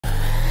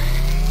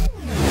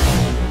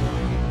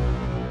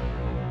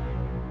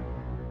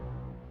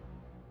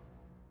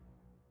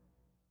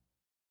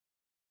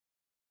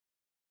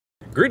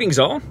Greetings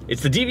all,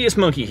 it's the Devious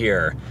Monkey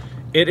here.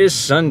 It is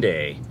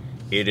Sunday.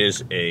 It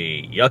is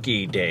a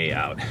yucky day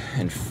out.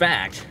 In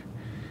fact,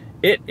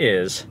 it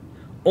is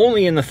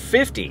only in the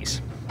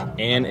 50s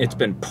and it's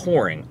been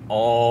pouring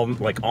all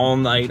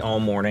night,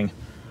 all morning,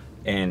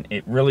 and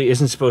it really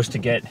isn't supposed to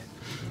get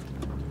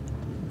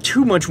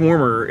too much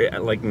warmer,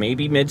 like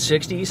maybe mid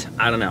 60s.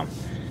 I don't know.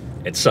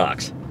 It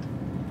sucks.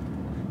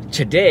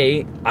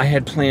 Today, I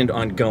had planned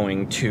on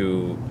going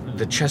to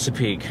the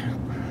Chesapeake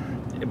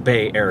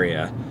Bay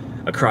area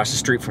across the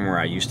street from where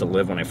I used to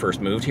live when I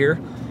first moved here.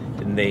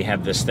 And they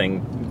have this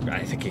thing,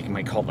 I think you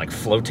might call it like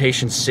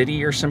Flotation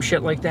City or some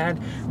shit like that.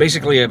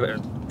 Basically,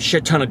 a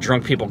shit ton of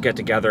drunk people get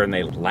together and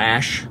they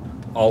lash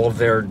all of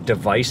their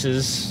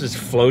devices, this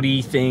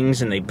floaty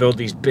things, and they build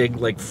these big,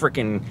 like,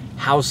 frickin'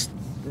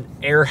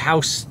 air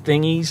house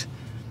thingies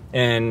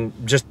and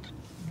just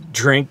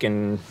drink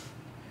and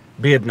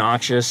be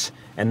obnoxious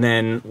and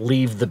then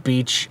leave the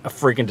beach a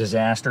freaking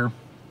disaster.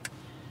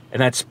 And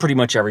that's pretty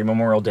much every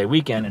Memorial Day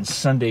weekend, and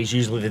Sunday's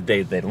usually the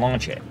day they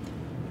launch it.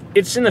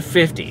 It's in the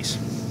 50s.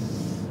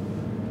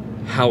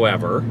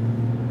 However,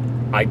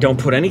 I don't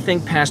put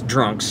anything past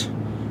drunks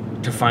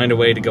to find a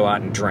way to go out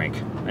and drink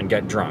and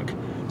get drunk.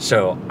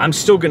 So I'm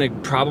still gonna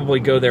probably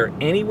go there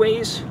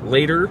anyways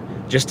later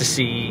just to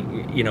see,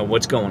 you know,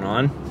 what's going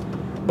on.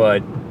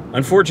 But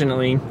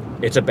unfortunately,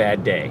 it's a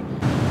bad day.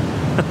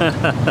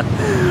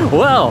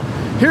 Well,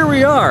 here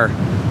we are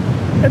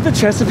at the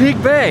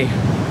Chesapeake Bay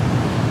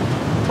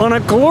on a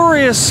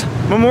glorious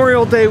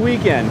Memorial Day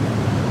weekend.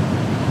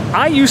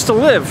 I used to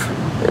live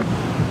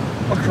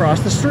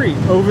across the street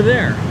over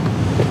there.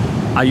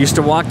 I used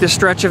to walk this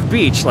stretch of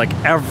beach like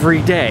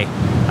every day.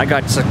 I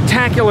got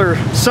spectacular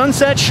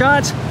sunset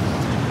shots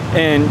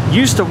and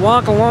used to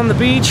walk along the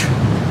beach.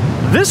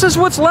 This is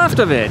what's left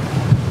of it.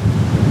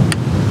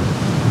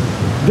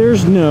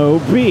 There's no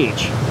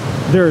beach.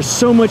 There's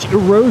so much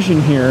erosion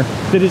here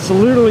that it's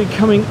literally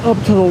coming up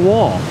to the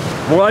wall.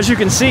 Well, as you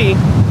can see,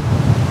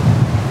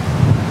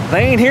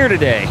 they ain't here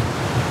today.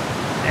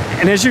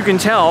 And as you can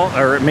tell,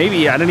 or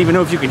maybe I don't even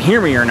know if you can hear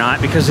me or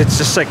not because it's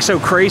just like so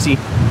crazy,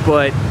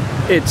 but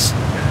it's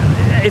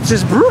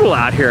just brutal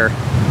out here.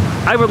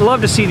 I would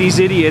love to see these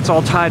idiots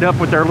all tied up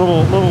with their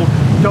little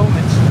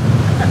donuts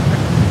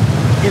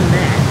in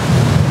that.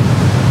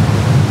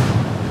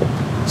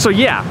 So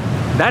yeah,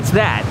 that's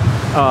that.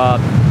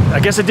 I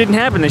guess it didn't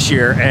happen this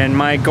year, and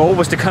my goal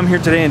was to come here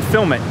today and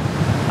film it.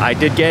 I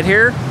did get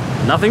here,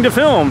 nothing to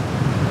film.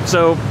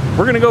 So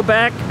we're gonna go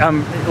back,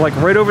 like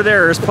right over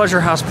there is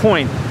Pleasure House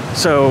Point.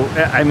 So,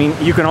 I mean,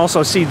 you can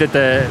also see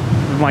that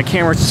my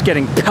camera's just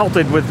getting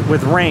pelted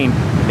with rain.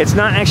 It's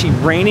not actually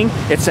raining,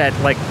 it's that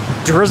like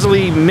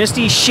drizzly,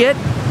 misty shit.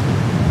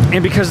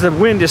 And because the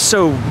wind is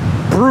so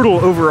brutal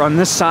over on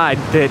this side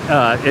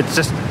that it's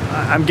just,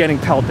 I'm getting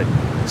pelted.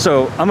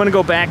 So I'm gonna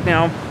go back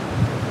now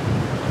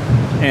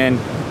and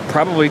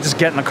probably just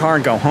get in the car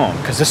and go home,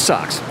 because this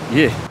sucks.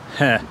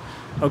 Yeah.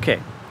 Okay,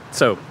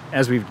 so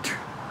as we've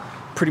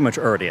pretty much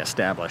already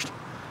established,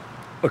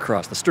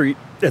 across the street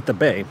at the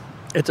bay,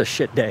 it's a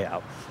shit day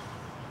out.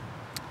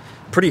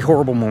 Pretty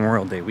horrible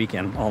Memorial Day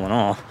weekend, all in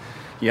all.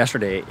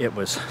 Yesterday, it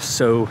was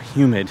so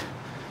humid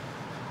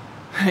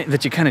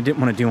that you kind of didn't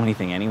want to do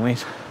anything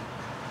anyways.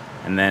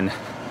 And then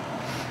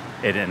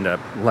it ended up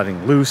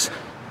letting loose,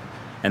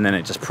 and then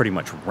it just pretty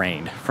much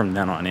rained from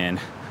then on in.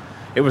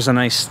 It was a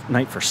nice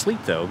night for sleep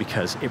though,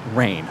 because it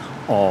rained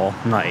all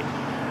night.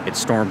 It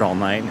stormed all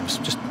night, and it was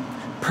just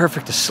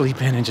perfect to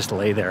sleep in and just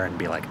lay there and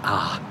be like,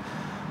 ah.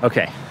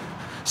 Okay,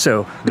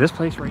 so this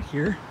place right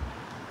here,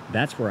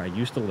 that's where I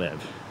used to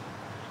live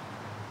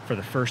for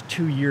the first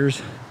 2 years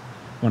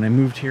when I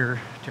moved here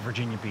to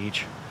Virginia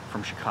Beach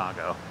from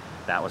Chicago.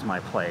 That was my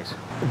place.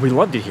 We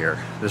loved it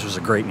here. This was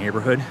a great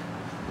neighborhood.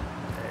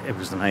 It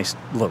was a nice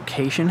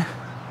location.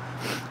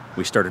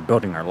 We started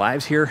building our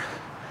lives here,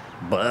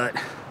 but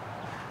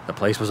the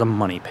place was a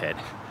money pit.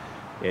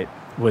 It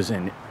was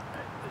in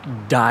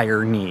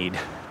dire need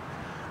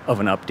of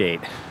an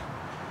update,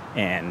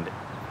 and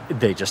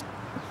they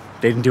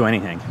didn't do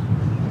anything.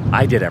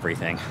 I did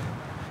everything.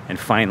 And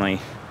finally,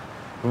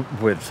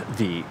 with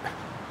the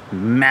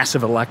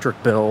massive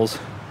electric bills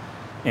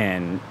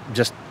and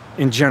just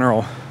in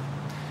general,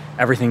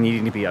 everything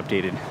needing to be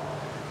updated,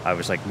 I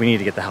was like, we need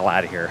to get the hell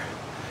out of here.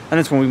 And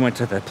that's when we went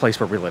to the place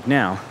where we live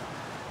now,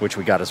 which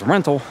we got as a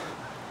rental.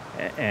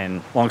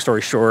 And long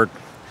story short,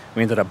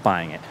 we ended up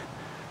buying it.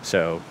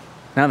 So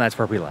now that's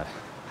where we live.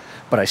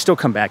 But I still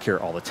come back here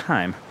all the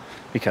time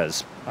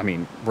because, I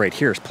mean, right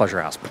here is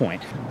Pleasure House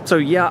Point. So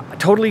yeah,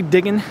 totally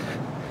digging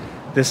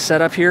this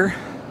setup here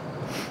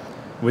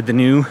with the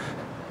new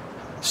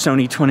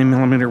Sony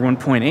 20mm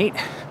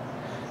 1.8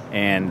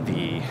 and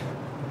the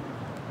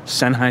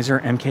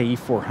Sennheiser MKE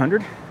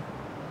 400.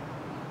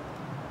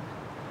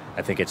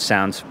 I think it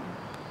sounds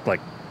like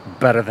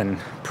better than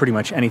pretty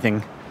much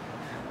anything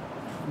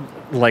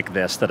like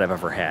this that I've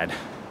ever had.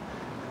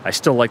 I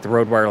still like the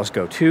Rode Wireless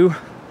Go 2.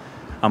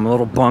 I'm a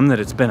little bummed that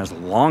it's been as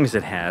long as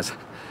it has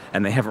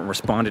and they haven't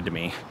responded to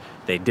me.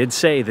 They did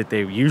say that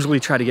they usually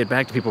try to get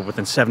back to people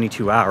within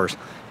 72 hours,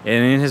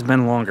 and it has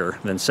been longer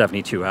than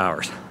 72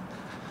 hours.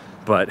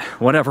 But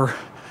whatever,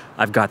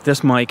 I've got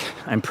this mic,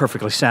 I'm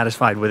perfectly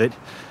satisfied with it.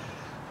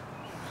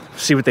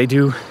 See what they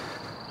do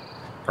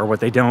or what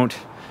they don't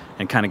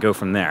and kind of go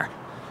from there.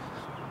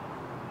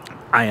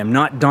 I am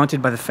not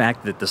daunted by the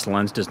fact that this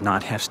lens does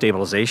not have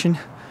stabilization,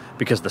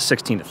 because the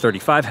 16 to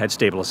 35 had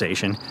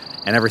stabilization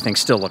and everything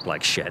still looked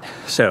like shit.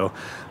 So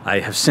I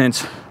have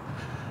since,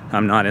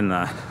 I'm not in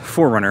the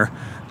Forerunner,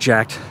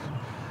 jacked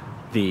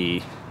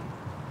the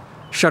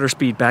shutter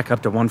speed back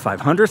up to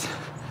 1/500th,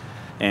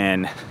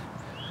 and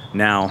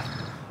now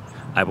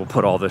I will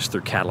put all this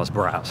through Catalyst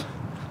Browse.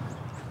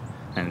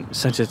 And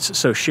since it's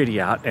so shitty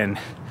out and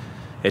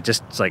it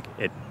just, it's like,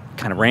 it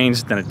kind of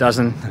rains, then it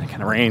doesn't, then it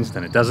kind of rains,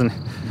 then it doesn't,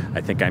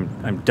 I think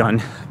I'm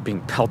done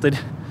being pelted.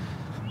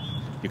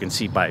 You can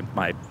see by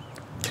my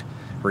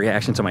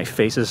reaction to my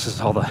faces, this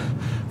is all the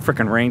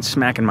frickin' rain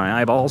smacking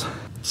my eyeballs.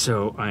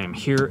 So I am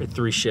here at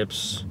Three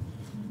Ships.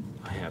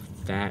 I have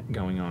that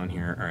going on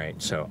here. All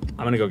right, so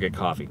I'm gonna go get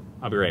coffee.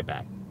 I'll be right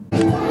back.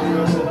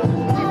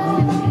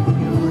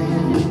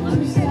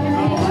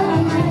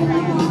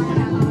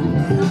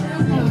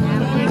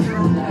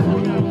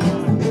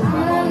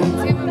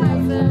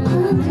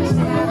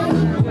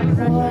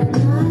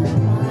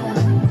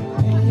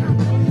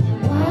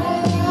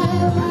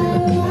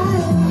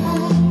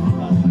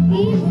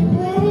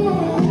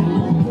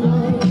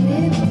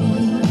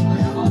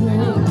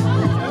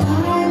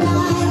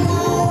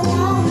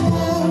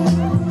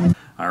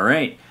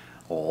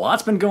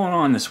 Lots been going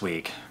on this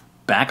week.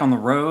 Back on the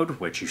road,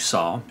 which you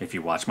saw if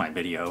you watched my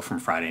video from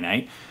Friday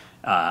night.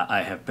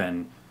 I have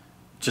been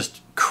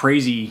just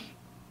crazy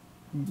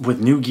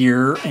with new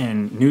gear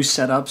and new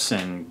setups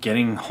and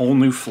getting whole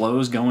new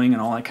flows going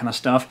and all that kind of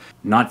stuff.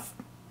 Not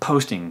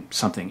posting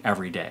something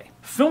every day.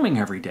 Filming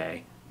every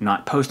day,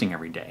 not posting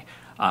every day.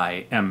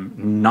 I am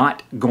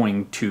not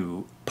going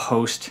to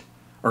post,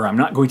 or I'm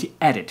not going to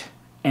edit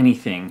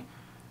anything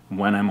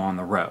when I'm on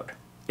the road.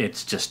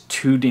 It's just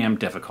too damn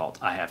difficult.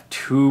 I have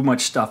too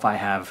much stuff I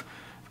have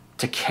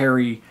to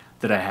carry,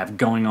 that I have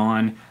going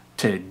on,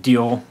 to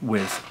deal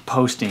with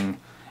posting.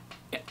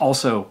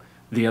 Also,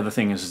 the other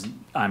thing is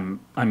I'm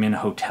in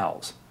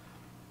hotels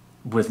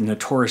with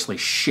notoriously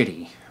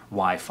shitty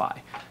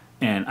Wi-Fi,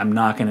 and I'm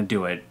not going to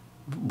do it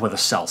with a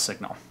cell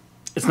signal.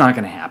 It's not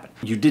going to happen.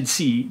 You did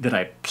see that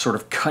I sort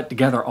of cut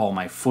together all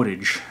my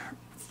footage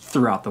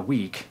throughout the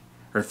week,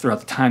 or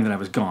throughout the time that I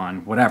was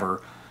gone,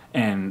 whatever,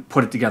 and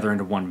put it together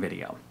into one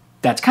video.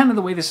 That's kind of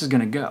the way this is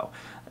going to go.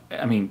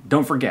 I mean,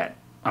 don't forget,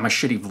 I'm a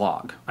shitty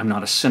vlog. I'm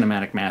not a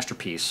cinematic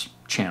masterpiece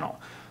channel.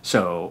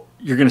 So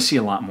you're going to see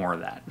a lot more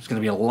of that. There's going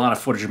to be a lot of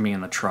footage of me in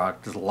the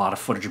truck. There's a lot of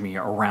footage of me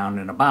around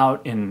and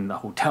about in the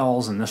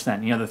hotels and this, that,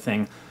 and the other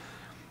thing.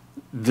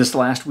 This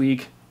last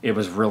week, it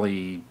was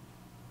really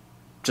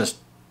just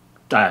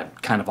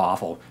kind of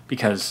awful,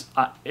 because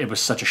it was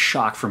such a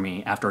shock for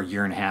me after a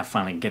year and a half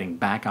finally getting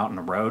back out on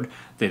the road,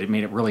 that it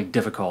made it really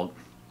difficult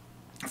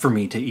for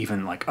me to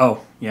even like,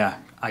 oh yeah,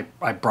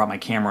 I brought my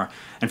camera.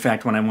 In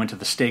fact, when I went to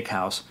the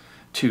steakhouse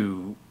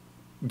to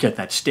get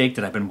that steak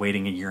that I've been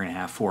waiting a year and a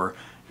half for,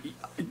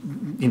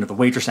 you know, the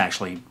waitress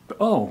actually,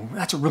 oh,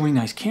 that's a really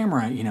nice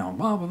camera, you know,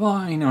 blah, blah,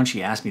 blah, you know, and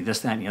she asked me this,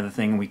 that, and the other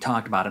thing, and we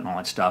talked about it and all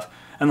that stuff,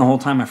 and the whole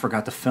time I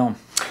forgot to film.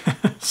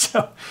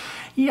 So,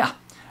 yeah,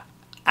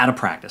 out of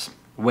practice,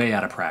 way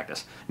out of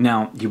practice.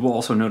 Now, you will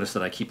also notice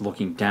that I keep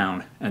looking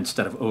down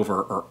instead of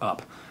over or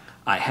up.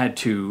 I had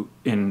to,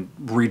 in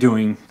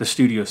redoing the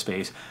studio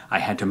space, I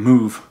had to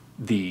move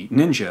the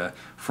Ninja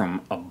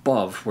from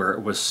above where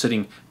it was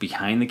sitting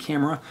behind the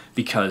camera,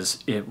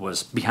 because it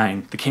was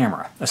behind the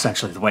camera.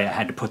 Essentially, the way I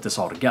had to put this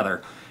all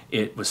together,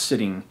 it was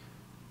sitting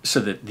so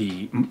that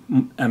the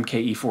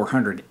MKE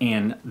 400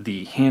 and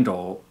the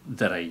handle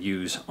that I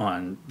use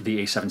on the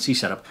A7C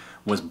setup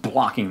was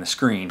blocking the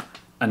screen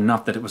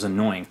enough that it was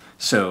annoying.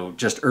 So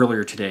just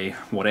earlier today,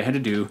 what I had to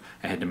do,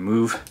 I had to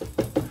move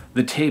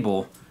the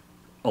table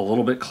a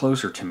little bit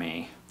closer to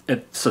me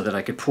so that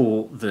I could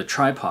pull the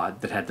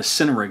tripod that had the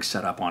SmallRig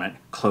set up on it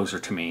closer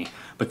to me,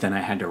 but then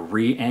I had to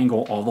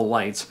re-angle all the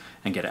lights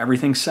and get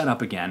everything set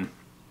up again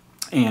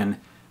and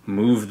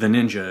move the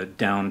Ninja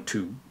down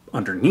to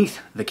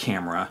underneath the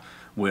camera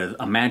with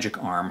a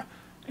magic arm,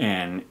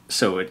 and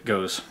so it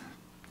goes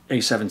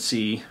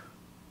A7C,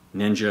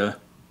 Ninja,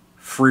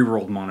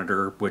 Feelworld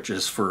monitor, which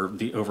is for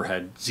the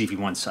overhead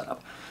ZV1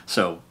 setup.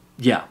 So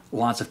yeah,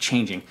 lots of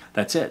changing.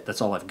 That's it.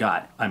 That's all I've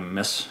got. I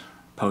miss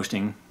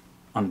posting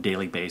on a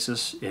daily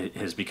basis. It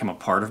has become a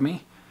part of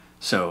me,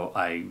 so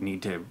I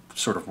need to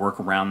sort of work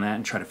around that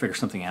and try to figure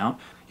something out.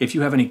 If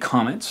you have any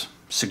comments,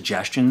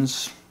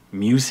 suggestions,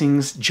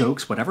 musings,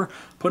 jokes, whatever,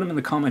 put them in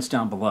the comments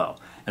down below.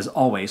 As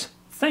always,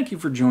 thank you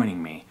for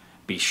joining me.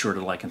 Be sure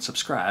to like and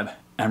subscribe,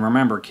 and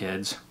remember,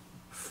 kids,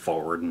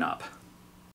 forward and up.